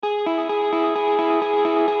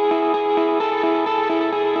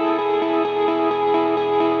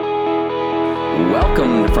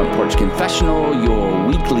Welcome to Front Porch Confessional, your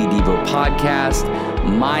weekly Devo podcast.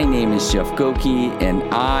 My name is Jeff Goki, and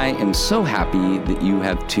I am so happy that you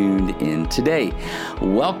have tuned in today.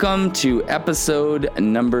 Welcome to episode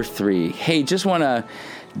number 3. Hey, just want to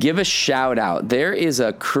give a shout out. There is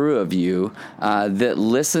a crew of you that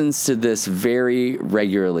listens to this very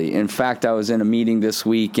regularly. In fact, I was in a meeting this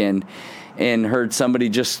week and heard somebody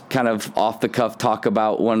just kind of off the cuff talk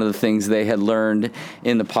about one of the things they had learned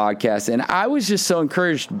in the podcast. And I was just so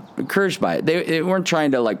encouraged by it. They weren't trying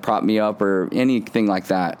to like prop me up or anything like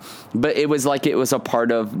that, but it was like it was a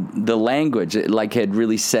part of the language. It like had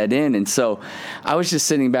really set in. And so I was just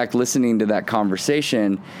sitting back listening to that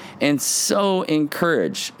conversation and so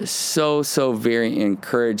encouraged, so very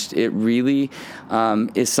encouraged. It really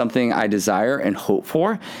is something I desire and hope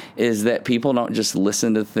for, is that people don't just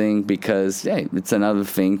listen to the thing because, hey, it's another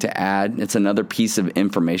thing to add. It's another piece of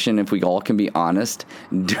information. If we all can be honest,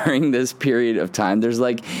 during this period of time, there's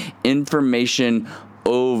like information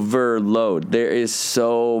overload. There is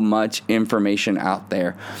so much information out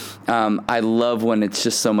there. I love when it's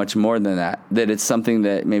just so much more than that it's something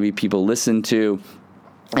that maybe people listen to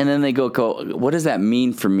and then they go, what does that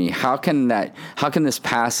mean for me? How can this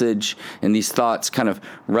passage and these thoughts kind of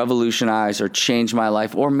revolutionize or change my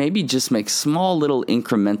life, or maybe just make small little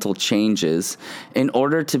incremental changes in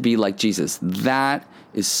order to be like Jesus? That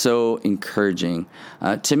is so encouraging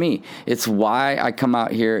to me. It's why I come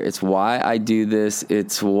out here. It's why I do this.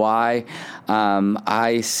 It's why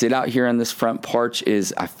I sit out here on this front porch.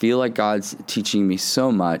 Is I feel like God's teaching me so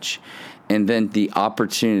much. And then the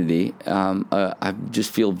opportunity, I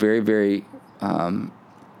just feel very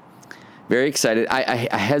excited.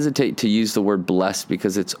 I hesitate to use the word blessed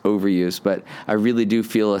because it's overused, but I really do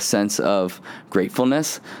feel a sense of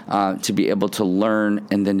gratefulness to be able to learn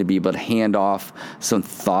and then to be able to hand off some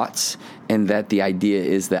thoughts, and that the idea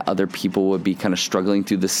is that other people would be kind of struggling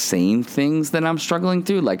through the same things that I'm struggling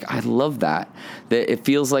through. Like, I love that it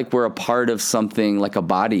feels like we're a part of something like a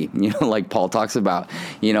body, like Paul talks about.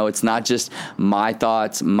 It's not just my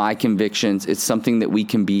thoughts, my convictions. It's something that we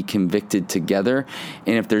can be convicted together.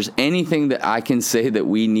 And if there's anything that I can say that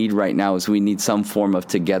we need right now, is we need some form of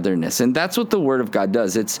togetherness. And that's what the Word of God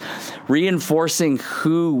does. It's reinforcing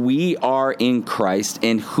who we are in Christ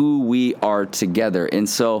and who we are together. And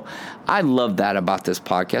so I love that about this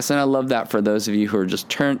podcast, and I love that for those of you who are just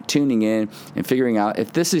tuning in and figuring out.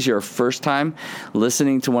 If this is your first time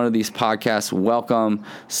listening to one of these podcasts, welcome.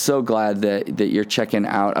 So glad that you're checking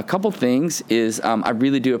out. A couple things is I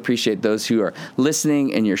really do appreciate those who are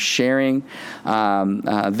listening and you're sharing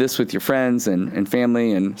this with your friends and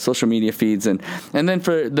family and social media feeds. And then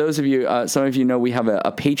for those of you, some of you know we have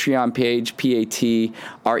a Patreon page,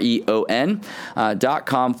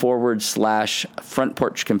 patreon.com/Front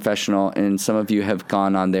Porch Confessional. And some of you have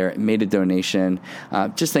gone on there, made a donation.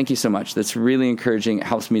 Just thank you so much. That's really encouraging. It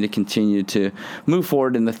helps me to continue to move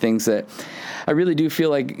forward in the things that I really do feel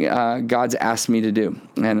like God's asked me to do.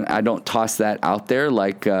 And I don't toss that out there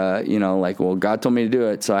like, well, God told me to do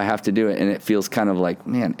it, so I have to do it. And it feels kind of like,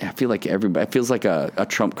 man, I feel like everybody, it feels like a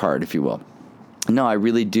trump card, if you will. No, I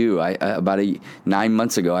really do. About 9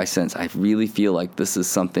 months ago, I really feel like this is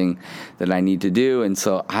something that I need to do. And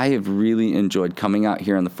so I have really enjoyed coming out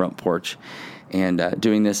here on the front porch and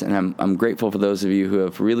doing this. And I'm grateful for those of you who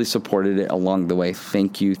have really supported it along the way.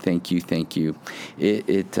 Thank you.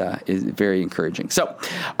 It is very encouraging. So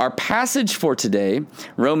our passage for today,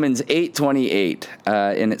 Romans 8:28,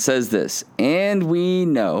 and it says this: "And we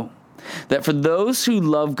know that for those who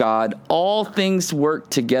love God, all things work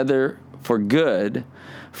together for good,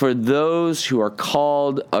 for those who are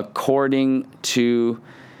called according to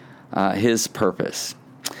his purpose."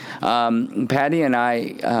 Patty and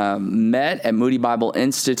I met at Moody Bible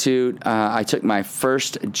Institute. I took my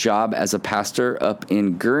first job as a pastor up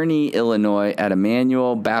in Gurnee, Illinois at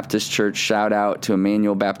Emmanuel Baptist Church. Shout out to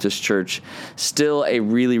Emmanuel Baptist Church. Still a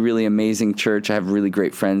really, really amazing church. I have really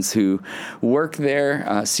great friends who work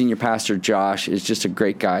there. Senior pastor Josh is just a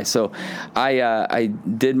great guy. So I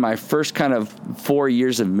did my first kind of 4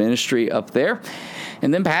 years of ministry up there.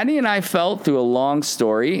 And then Patty and I felt, through a long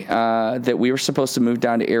story, that we were supposed to move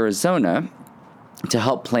down to Arizona to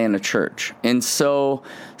help plant a church. And so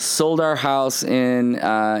sold our house in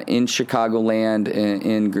Chicagoland,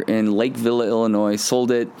 in Lake Villa, Illinois, sold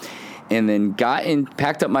it, and then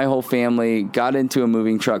packed up my whole family, got into a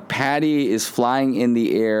moving truck. Patty is flying in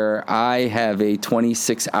the air. I have a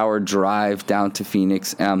 26-hour drive down to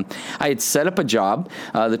Phoenix. I had set up a job.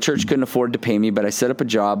 The church couldn't afford to pay me, but I set up a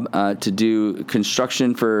job to do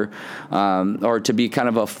construction or to be kind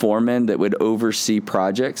of a foreman that would oversee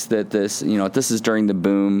projects. This is during the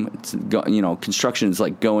boom. Construction is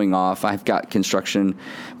like going off. I've got construction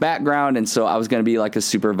background, and so I was going to be like a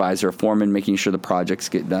supervisor, a foreman, making sure the projects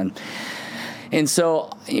get done. And so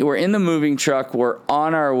we're in the moving truck, we're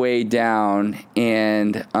on our way down,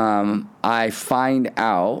 and I find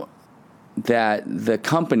out that the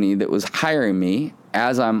company that was hiring me,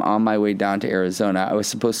 as I'm on my way down to Arizona, I was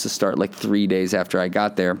supposed to start like 3 days after I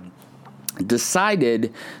got there,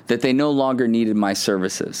 decided that they no longer needed my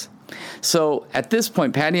services. So at this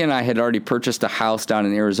point, Patty and I had already purchased a house down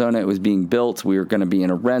in Arizona. It was being built. We were going to be in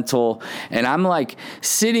a rental. And I'm like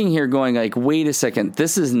sitting here going like, wait a second,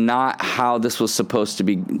 this is not how this was supposed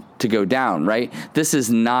to go down, right? This is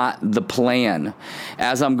not the plan.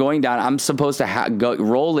 As I'm going down, I'm supposed to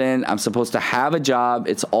roll in. I'm supposed to have a job.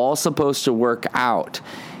 It's all supposed to work out.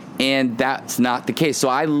 And that's not the case. So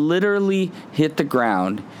I literally hit the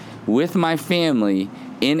ground with my family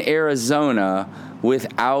in Arizona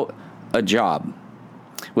without a job,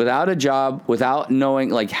 without knowing,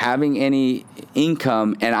 like having any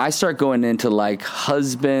income. And I start going into like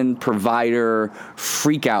husband, provider,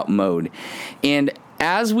 freak out mode. And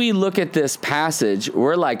as we look at this passage,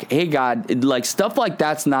 we're like, hey, God, like stuff like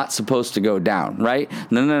that's not supposed to go down, right?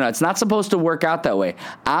 No. It's not supposed to work out that way.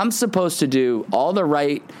 I'm supposed to do all the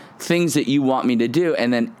right things that you want me to do,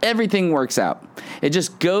 and then everything works out. It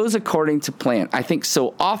just goes according to plan. I think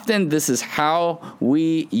so often this is how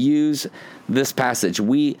we use this passage.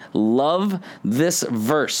 We love this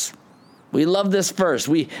verse. We love this verse.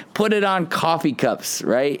 We put it on coffee cups,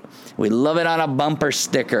 right? We love it on a bumper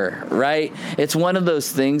sticker, right? It's one of those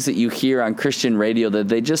things that you hear on Christian radio that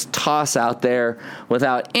they just toss out there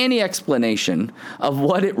without any explanation of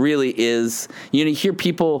what it really is. You hear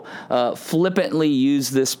people flippantly use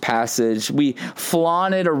this passage. We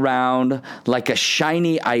flaunt it around like a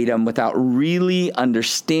shiny item without really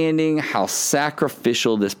understanding how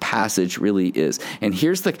sacrificial this passage really is. And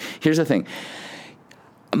here's the thing.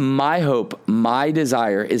 My hope, my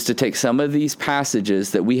desire is to take some of these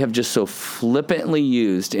passages that we have just so flippantly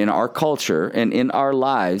used in our culture and in our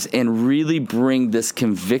lives and really bring this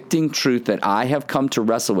convicting truth that I have come to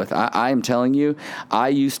wrestle with. I am telling you, I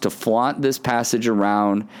used to flaunt this passage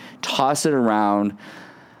around, toss it around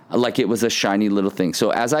like it was a shiny little thing.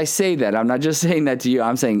 So as I say that, I'm not just saying that to you.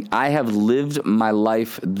 I'm saying I have lived my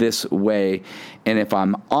life this way. And if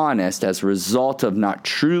I'm honest, as a result of not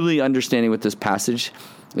truly understanding what this passage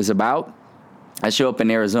is about, I show up in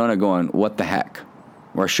Arizona going, what the heck?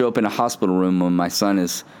 Or I show up in a hospital room when my son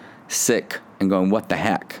is sick and going, what the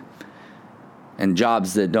heck? And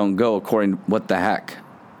jobs that don't go according to what the heck?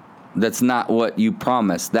 That's not what you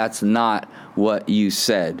promised. That's not what you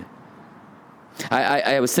said.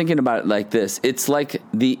 I was thinking about it like this. It's like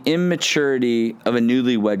the immaturity of a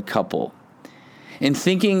newlywed couple and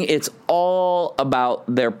thinking it's all about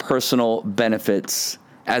their personal benefits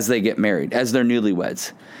as they get married, as they're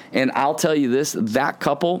newlyweds. And I'll tell you this, that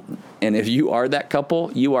couple, and if you are that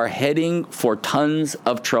couple, you are heading for tons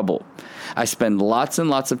of trouble. I spend lots and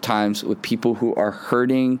lots of times with people who are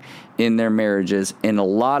hurting in their marriages, and a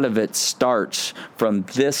lot of it starts from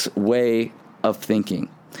this way of thinking.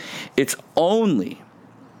 Here's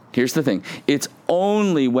the thing. It's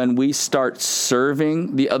only when we start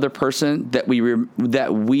serving the other person that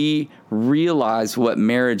we realize what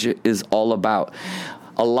marriage is all about.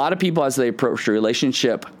 A lot of people, as they approach a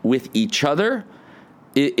relationship with each other,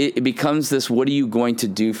 it becomes this, what are you going to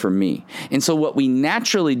do for me? And so what we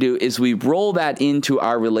naturally do is we roll that into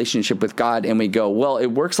our relationship with God, and we go, well, it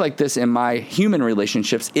works like this in my human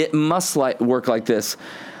relationships. It must work like this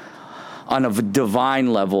on a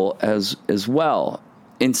divine level as well.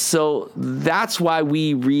 And so that's why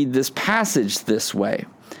we read this passage this way.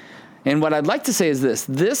 And what I'd like to say is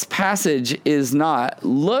this passage is not,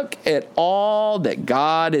 look at all that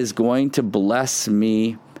God is going to bless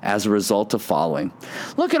me as a result of following.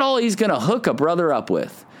 Look at all he's going to hook a brother up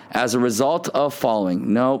with as a result of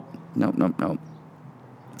following. Nope.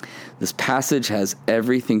 This passage has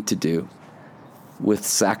everything to do with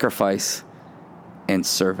sacrifice and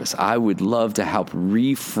service. I would love to help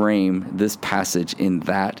reframe this passage in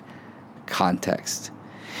that context.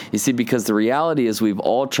 You see, because the reality is we've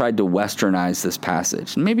all tried to westernize this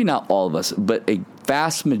passage. Maybe not all of us, but a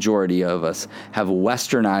vast majority of us have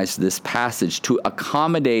westernized this passage to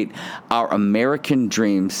accommodate our American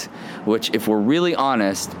dreams, which, if we're really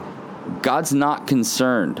honest, God's not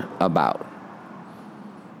concerned about.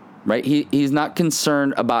 Right? He's not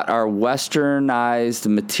concerned about our westernized,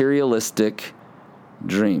 materialistic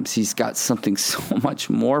dreams. He's got something so much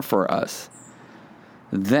more for us.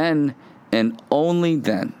 Then and only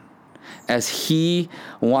then, as he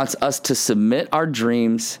wants us to submit our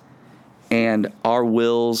dreams and our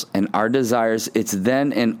wills and our desires, it's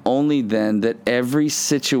then and only then that every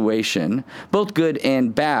situation, both good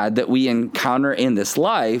and bad, that we encounter in this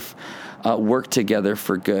life work together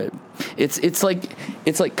for good. It's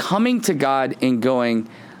like coming to God and going,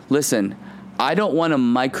 listen, I don't want to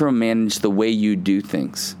micromanage the way you do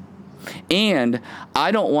things. And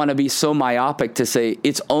I don't want to be so myopic to say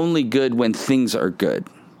it's only good when things are good.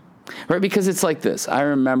 Right? Because it's like this. I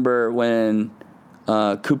remember when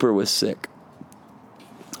Cooper was sick.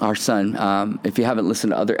 Our son, if you haven't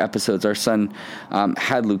listened to other episodes, our son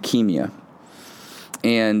had leukemia.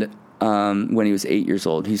 And when he was 8 years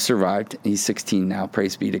old, he survived. He's 16 now.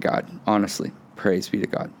 Praise be to God. Honestly, praise be to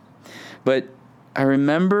God. But I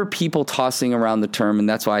remember people tossing around the term, and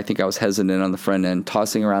that's why I think I was hesitant on the front end,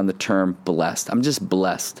 tossing around the term blessed. I'm just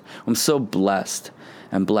blessed. I'm so blessed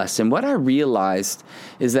and blessed. And what I realized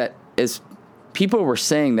is that as people were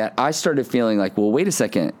saying that, I started feeling like, well, wait a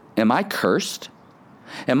second. Am I cursed?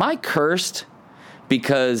 Am I cursed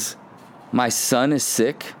because my son is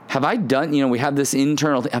sick? Have I done, we have this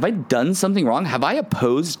internal thing. Have I done something wrong? Have I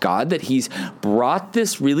opposed God that he's brought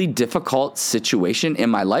this really difficult situation in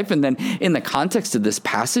my life? And then in the context of this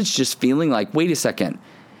passage, just feeling like, wait a second,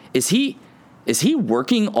 is he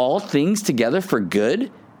working all things together for good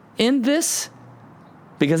in this?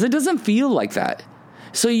 Because it doesn't feel like that.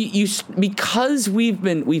 So because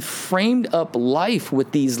we've framed up life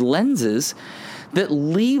with these lenses that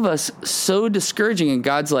leave us so discouraging, and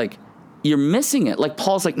God's like, you're missing it. Like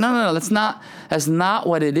Paul's like, no, that's not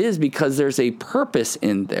what it is, because there's a purpose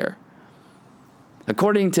in there.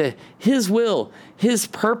 According to his will, his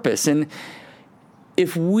purpose. And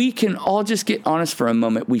if we can all just get honest for a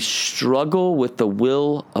moment, we struggle with the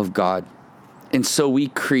will of God. And so we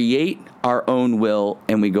create our own will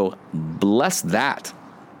and we go, bless that.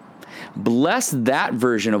 Bless that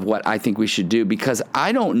version of what I think we should do, because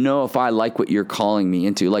I don't know if I like what you're calling me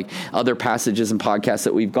into. Like other passages and podcasts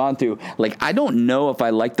that we've gone through, like I don't know if I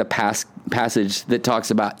like the passage that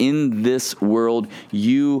talks about in this world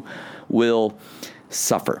you will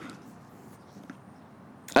suffer.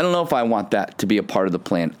 I don't know if I want that to be a part of the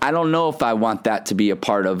plan. I don't know if I want that to be a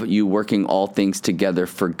part of you working all things together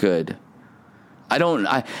for good. I don't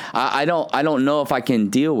know if I can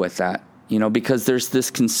deal with that, because there's this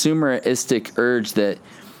consumeristic urge that,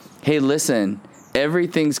 hey, listen,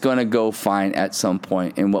 everything's going to go fine at some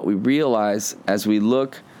point. And what we realize as we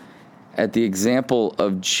look at the example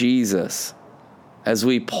of Jesus, as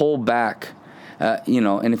we pull back,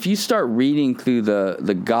 and if you start reading through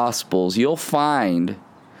the Gospels, you'll find,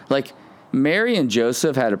 like, Mary and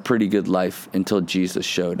Joseph had a pretty good life until Jesus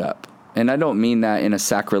showed up. And I don't mean that in a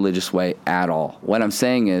sacrilegious way at all. What I'm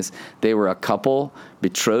saying is they were a couple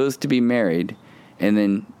betrothed to be married, and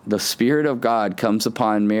then the Spirit of God comes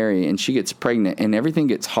upon Mary and she gets pregnant and everything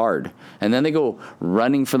gets hard. And then they go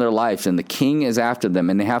running for their lives and the king is after them,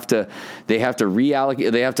 and they have to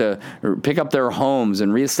reallocate, they have to pick up their homes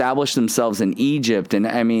and reestablish themselves in Egypt. And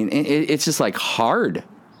I mean, it's just like hard.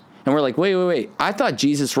 And we're like, wait. I thought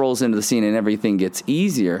Jesus rolls into the scene and everything gets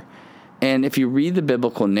easier. And if you read the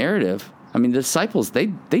biblical narrative, I mean, the disciples, they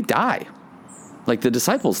die. Like the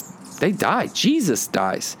disciples, they die. Jesus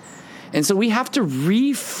dies. And so we have to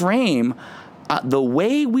reframe the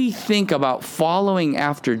way we think about following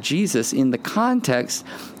after Jesus in the context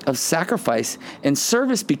of sacrifice and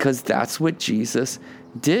service, because that's what Jesus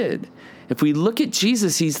did. If we look at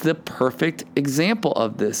Jesus, he's the perfect example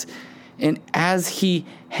of this. And as he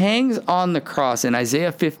hangs on the cross in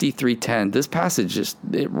Isaiah 53:10, this passage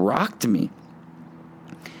it rocked me,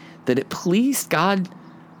 that it pleased God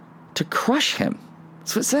to crush him.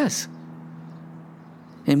 That's what it says.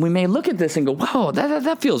 And we may look at this and go, wow,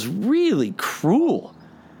 that feels really cruel,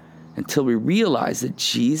 until we realize that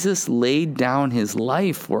Jesus laid down his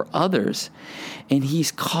life for others. And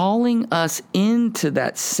he's calling us into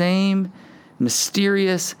that same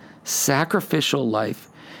mysterious sacrificial life,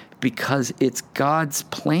 because it's God's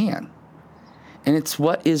plan. And it's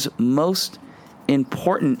what is most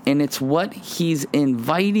important. And it's what he's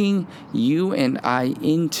inviting you and I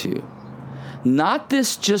into. Not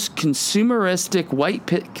this just consumeristic white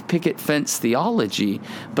picket fence theology,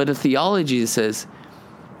 but a theology that says,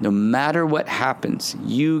 no matter what happens,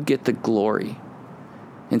 you get the glory.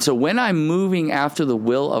 And so when I'm moving after the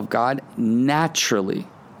will of God, naturally,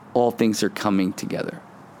 all things are coming together.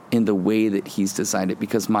 in the way that he's designed it,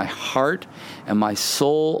 because my heart and my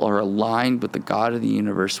soul are aligned with the God of the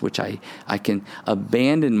universe, which I can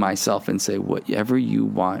abandon myself and say, whatever you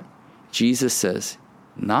want. Jesus says,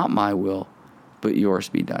 not my will, but yours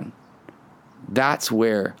be done. That's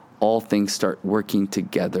where all things start working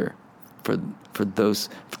together for those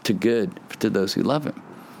to good, to those who love him,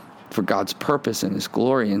 for God's purpose and his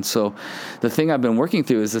glory. And so the thing I've been working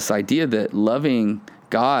through is this idea that loving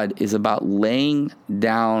God is about laying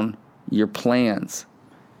down your plans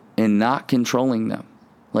and not controlling them.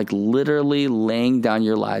 Like literally laying down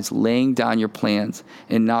your lives, laying down your plans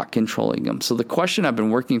and not controlling them. So the question I've been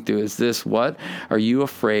working through is this: what are you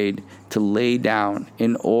afraid to lay down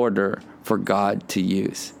in order for God to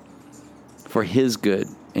use? For his good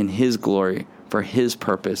and his glory, for his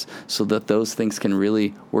purpose, so that those things can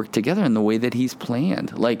really work together in the way that he's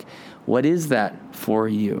planned. Like, what is that for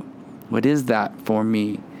you? What is that for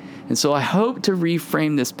me? And so I hope to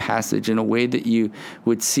reframe this passage in a way that you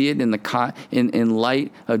would see it in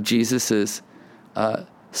light of Jesus's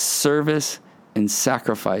service and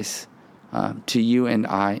sacrifice to you and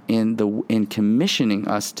I, in commissioning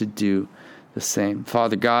us to do the same.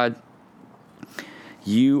 Father God,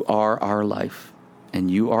 you are our life and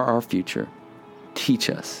you are our future. Teach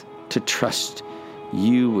us to trust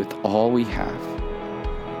you with all we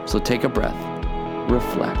have. So take a breath,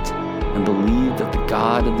 reflect, and believe that the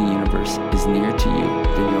God of the universe is near to you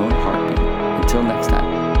than your own heartbeat. Until next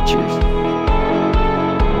time, cheers.